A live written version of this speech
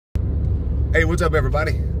Hey, what's up,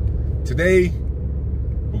 everybody? Today,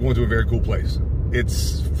 we're going to a very cool place.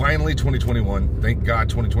 It's finally 2021. Thank God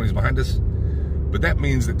 2020 is behind us. But that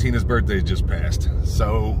means that Tina's birthday just passed.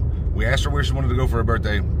 So we asked her where she wanted to go for her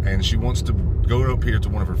birthday, and she wants to go up here to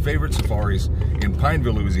one of her favorite safaris in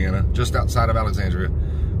Pineville, Louisiana, just outside of Alexandria.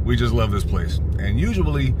 We just love this place. And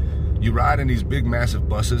usually, you ride in these big, massive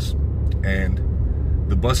buses, and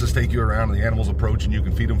the buses take you around, and the animals approach, and you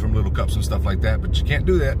can feed them from little cups and stuff like that. But you can't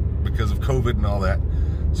do that because of COVID and all that.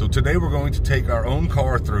 So today we're going to take our own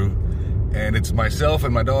car through, and it's myself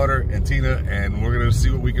and my daughter and Tina, and we're gonna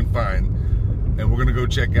see what we can find, and we're gonna go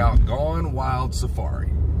check out Gone Wild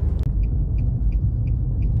Safari.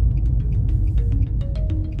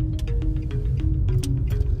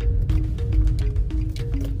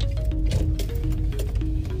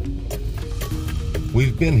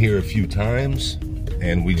 We've been here a few times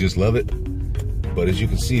and we just love it. But as you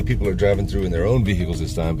can see, people are driving through in their own vehicles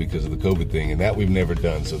this time because of the COVID thing, and that we've never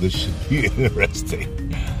done, so this should be interesting.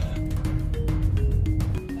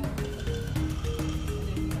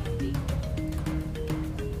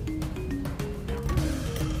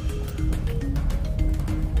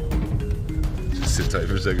 Just sit tight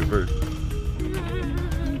for a second first. Oh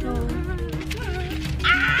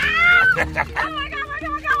my God,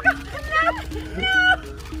 no!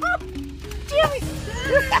 Jimmy!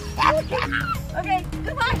 Okay,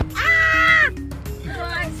 goodbye. Ah!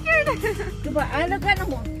 I'm scared. Goodbye. I don't got no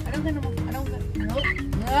more. I don't got no more. I don't got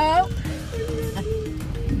no.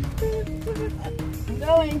 I'm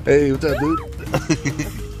going. Hey, what's up, dude?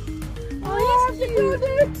 Oh, you have to go,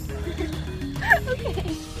 dude.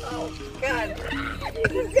 Okay. Oh, God.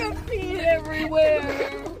 He's got feet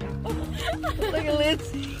everywhere. Look at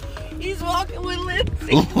Lindsay. He's walking with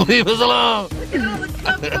Lindsay. Leave us alone. Look at all the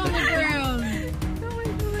cups on the ground.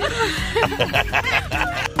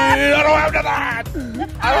 I don't have nothing.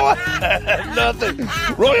 I don't have nothing.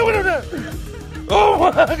 Roll your window down. Oh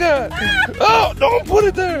my God. Oh, don't put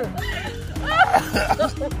it there.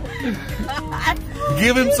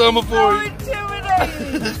 Give him some before. So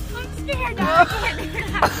intimidating. I'm scared now.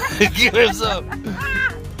 Give him some.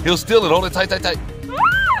 He'll steal it. Hold it tight, tight, tight.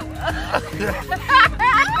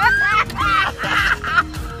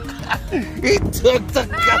 He took the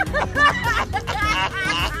gun.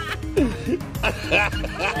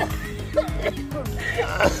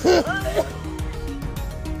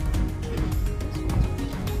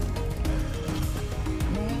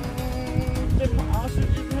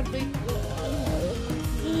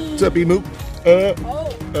 What's up, Emu?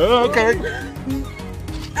 Okay.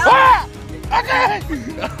 Ah! Okay!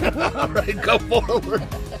 All right, go forward.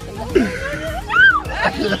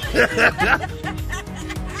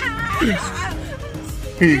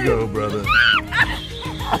 Here you go, brother.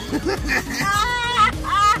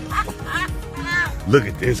 Look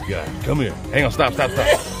at this guy. Come here. Hang on, stop. Look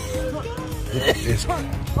at this guy.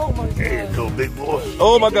 Oh my God. There you go, big boy.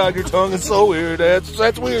 Oh my God, your tongue is so weird.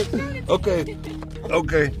 That's weird. Okay. Hold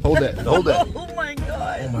that. Oh my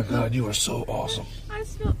God. Oh my God, you are so awesome. I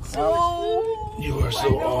smell so. You are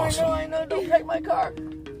so awesome. I know. Don't wreck my car.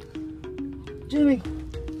 Jimmy.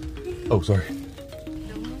 Oh, sorry.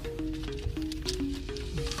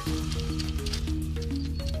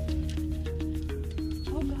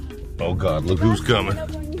 Oh God, look who's coming.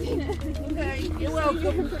 Okay, you're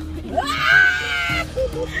welcome.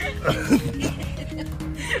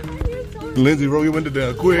 Lindsay, roll your window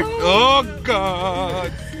down quick. Oh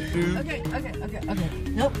God. Okay.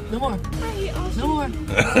 Nope, no more. No more.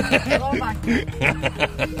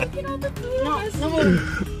 No more.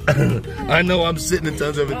 I know, I'm sitting in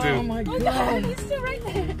tons of it too. Oh my God. Oh God, he's still right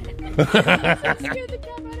there. That scared the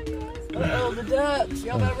crap out of you guys. Oh, the ducks.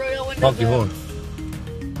 Y'all better roll your windows Honk your horn.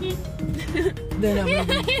 Then I'm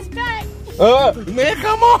moving. He's back. Man,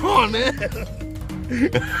 come on, man.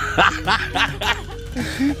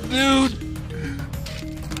 Dude.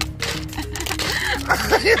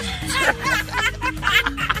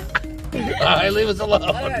 All right, leave us alone.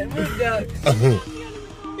 All right, move ducks.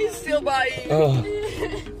 He's still by you. Oh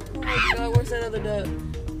my God, where's that other duck?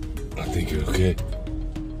 I think you're okay.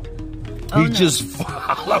 Oh, he no. just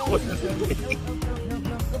followed me. No,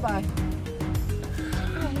 goodbye.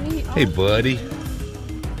 Hey, buddy.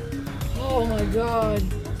 Oh my God.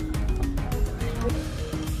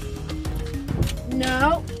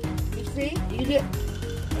 No. You see? You get.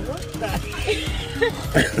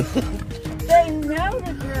 They know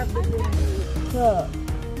to grab the cup.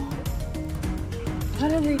 How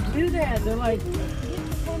do they do that? They're like, get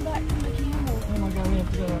the phone back from the camel. Oh my God, we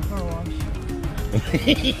have to go to our car wash.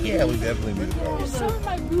 Yeah, we definitely need a car wash. Some of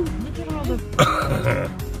my boot. Look at all the. I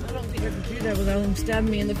don't think I could do that without them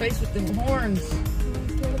stabbing me in the face with them horns.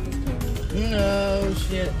 No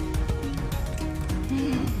shit.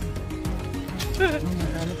 Oh my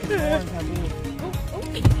God, look at the horns, how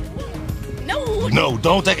big. No. No,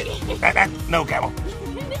 don't take it. No, camel.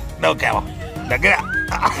 No, camel. Now get out.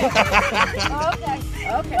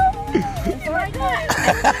 Okay. It's like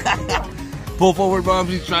that. Pull forward, Mom.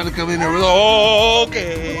 She's trying to come in there with. Oh,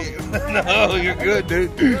 okay. No, you're good,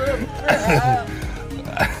 dude.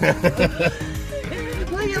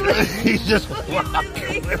 He's just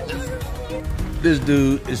walking. This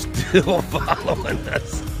dude is still following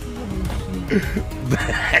us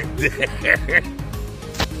back there.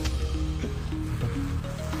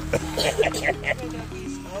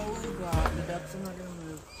 Oh God, the ducks are not gonna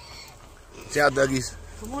move. See how Dougie's.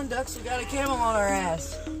 Come on, ducks, we got a camel on our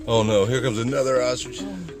ass. Oh no, here comes another ostrich.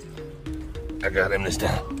 I got him this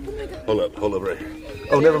time. Hold up right here.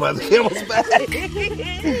 Oh, never mind, the camel's back.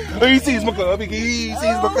 Oh, he sees my cub, he sees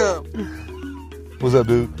my cub. What's up,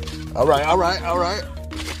 dude? All right.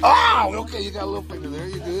 Oh, okay, you got a little finger there,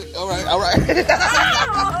 you good. All right.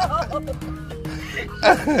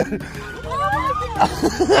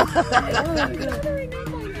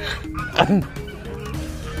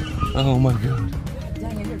 Oh my God.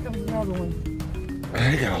 Dang it, here comes another one.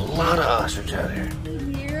 I got a lot of ostrich out here.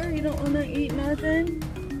 Here, you don't want to eat nothing?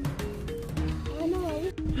 I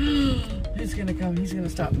know. He's gonna come, he's gonna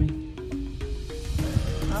stop me.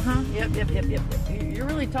 Uh-huh, yep. You're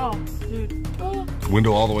really tall, dude. Oh,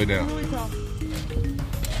 Window all the way down. really tall.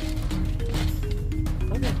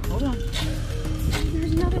 Okay, hold on.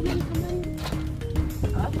 There's another one coming.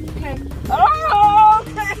 Okay. Oh,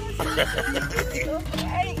 okay.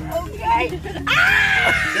 Okay. Ah!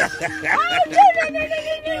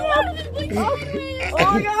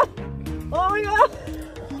 Oh, no. Oh my God. Oh my God.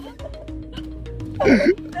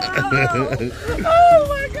 No. Oh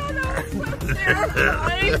my God, that was so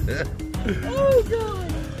terrifying. Oh God.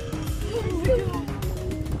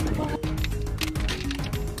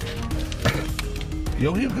 Yo,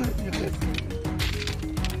 you're good.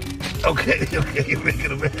 Okay, you're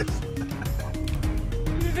making a mess.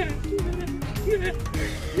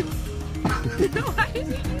 Why is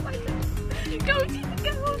he like that? Go,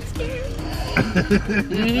 I'm scared.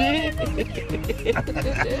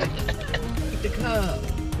 The cub.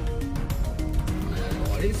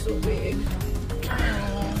 Oh, he's so big. Oh,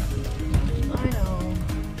 I know.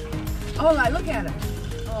 Oh, like, look at him.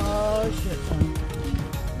 Oh, shit, son.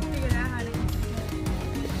 Figured out how to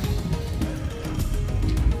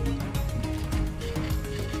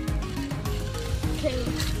Okay,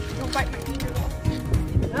 don't bite my finger off.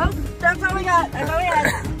 No, that's all we got. That's all we got.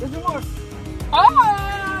 There's no more. Oh!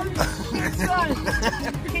 Son,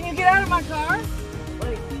 can you get out of my car?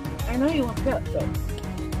 Wait, I know you want to cut, so.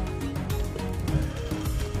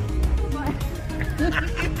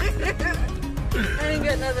 I ain't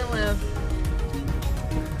got nothing left.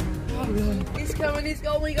 Oh, God. He's coming, he's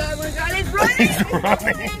going, oh my God, he's running!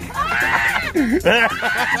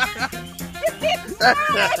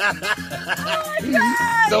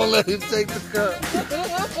 Don't let him take the cup.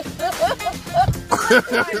 Oh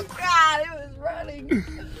my God, it was running.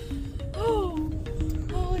 Oh,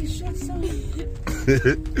 holy shit, son.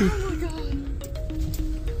 Oh my God.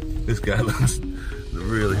 This guy looks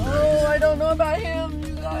really nice. Oh, I don't know about him,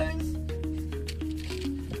 you guys.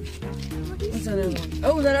 What's that other one?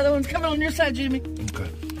 Oh, that other one's coming on your side, Jimmy. Okay.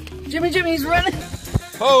 Jimmy, he's running.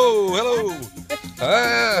 Oh, hello.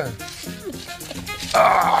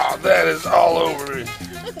 That is all over it.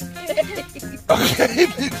 Okay,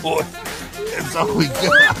 big boy. That's all we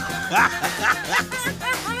got.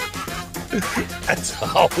 That's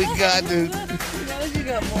all we got, dude. Knows you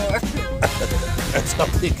got more. That's all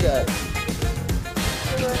we got.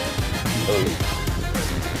 Oh.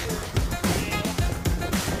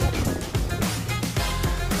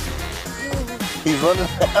 He's running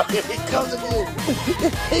out. Here he comes again.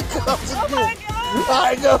 He comes again. Oh my God.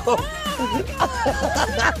 I know. Oh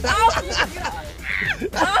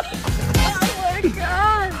my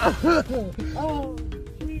God. Oh,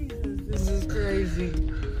 Jesus, this is crazy.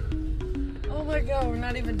 Oh my God, we're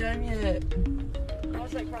not even done yet. I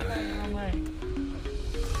was like, probably going the wrong way.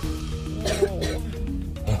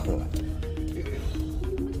 Oh.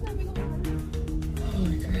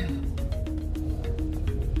 Holy crap.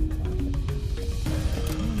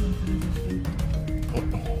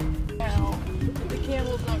 Now, the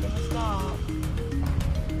camel's not going to stop.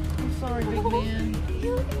 I'm sorry, big man.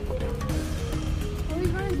 Oh, he's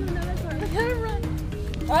running to another car. Look at him run.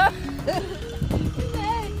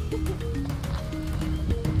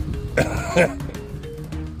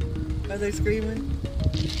 Are they screaming?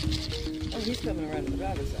 Oh, he's coming around to the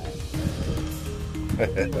driver's side.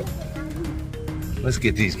 Let's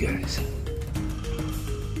get these guys.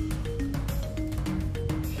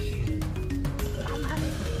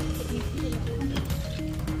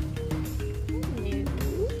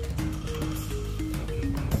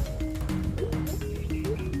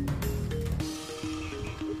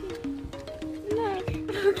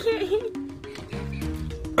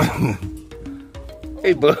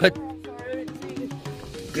 Hey, bud.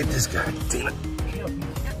 Get this guy, Tina.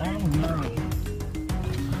 Oh no.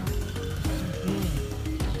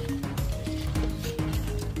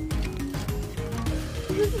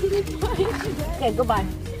 Okay, goodbye.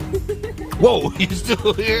 Whoa, you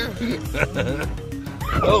still here?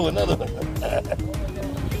 Oh, another one.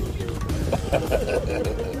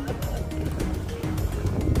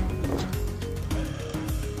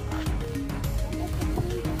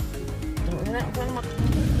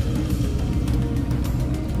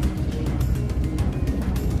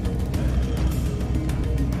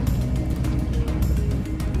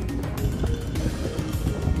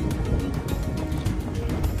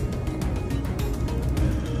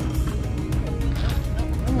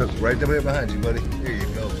 Look, right there behind you, buddy. There you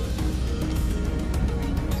go.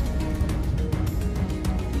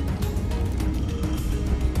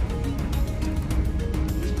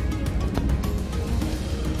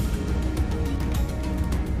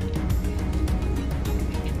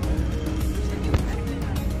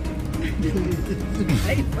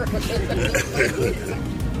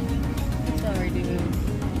 Sorry, dude.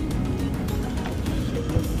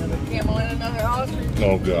 Another camel and another ostrich.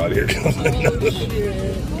 Oh, God, here comes Oh,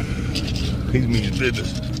 shit. He's mean his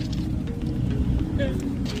business.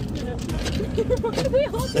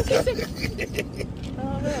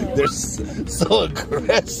 Oh, no. They're so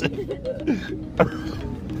aggressive.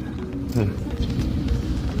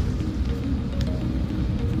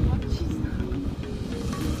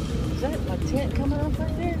 Is that a tent coming up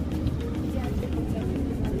right there?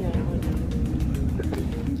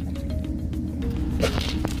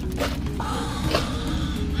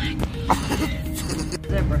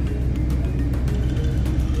 Zebra.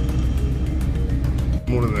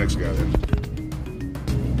 More than the next guy then.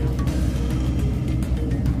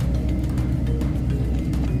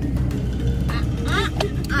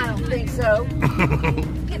 I don't think so.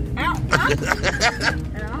 Get out.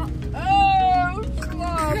 Out. Oh,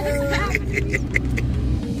 slaughter.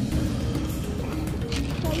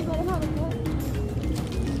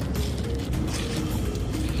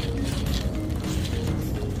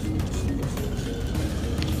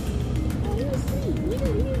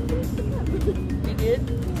 You did?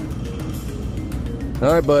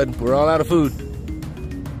 All right, bud. We're all out of food.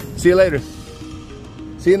 See you later.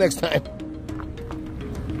 See you next time.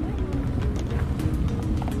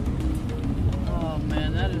 Oh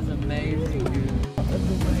man, that is amazing, dude.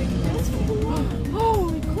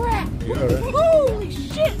 Holy crap! You all right? Holy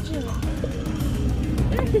shit, Jim!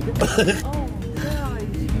 Oh god,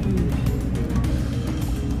 he's huge.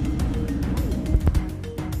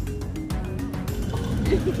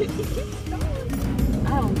 I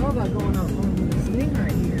don't know about going on this thing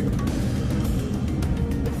right here.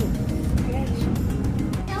 This is sketchy.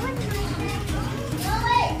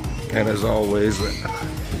 And as always,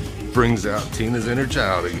 that brings out Tina's inner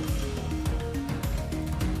child again.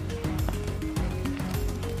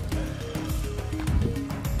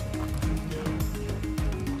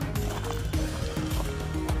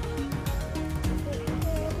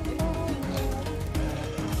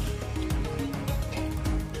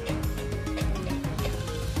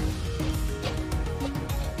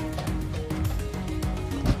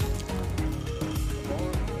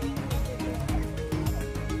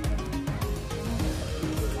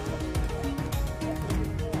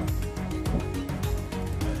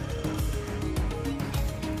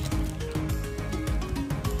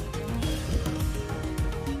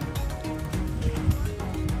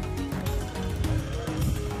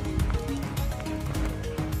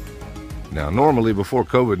 Now, normally before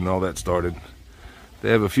COVID and all that started,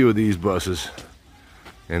 they have a few of these buses,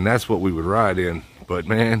 and that's what we would ride in. But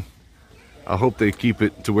man, I hope they keep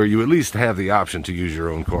it to where you at least have the option to use your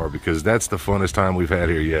own car, because that's the funnest time we've had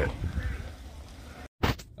here yet.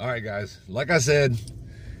 All right, guys, like I said,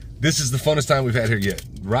 this is the funnest time we've had here yet.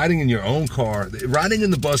 Riding in your own car, riding in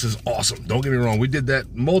the bus is awesome. Don't get me wrong, we did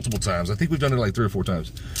that multiple times. I think we've done it like 3 or 4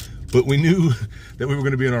 times. But we knew that we were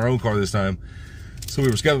gonna be in our own car this time. So we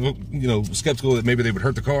were skeptical that maybe they would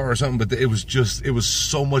hurt the car or something, but it was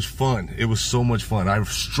so much fun. It was so much fun. I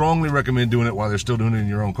strongly recommend doing it while they're still doing it in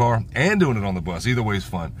your own car and doing it on the bus. Either way is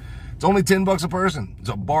fun. It's only $10 a person. It's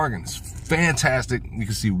a bargain. It's fantastic. You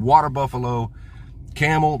can see water buffalo,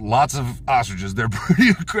 camel, lots of ostriches. They're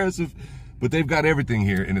pretty aggressive, but they've got everything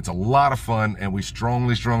here, and it's a lot of fun, and we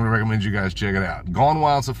strongly recommend you guys check it out. Gone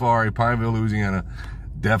Wild Safari, Pineville, Louisiana.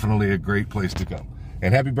 Definitely a great place to come.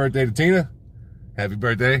 And happy birthday to Tina. Happy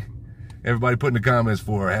birthday. Everybody put in the comments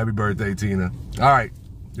for her. Happy birthday, Tina. All right.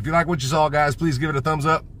 If you like what you saw, guys, please give it a thumbs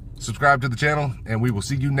up. Subscribe to the channel, and we will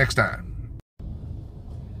see you next time.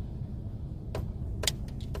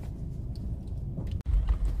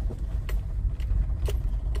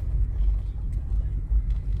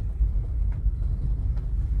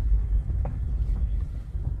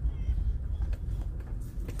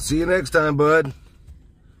 See you next time, bud.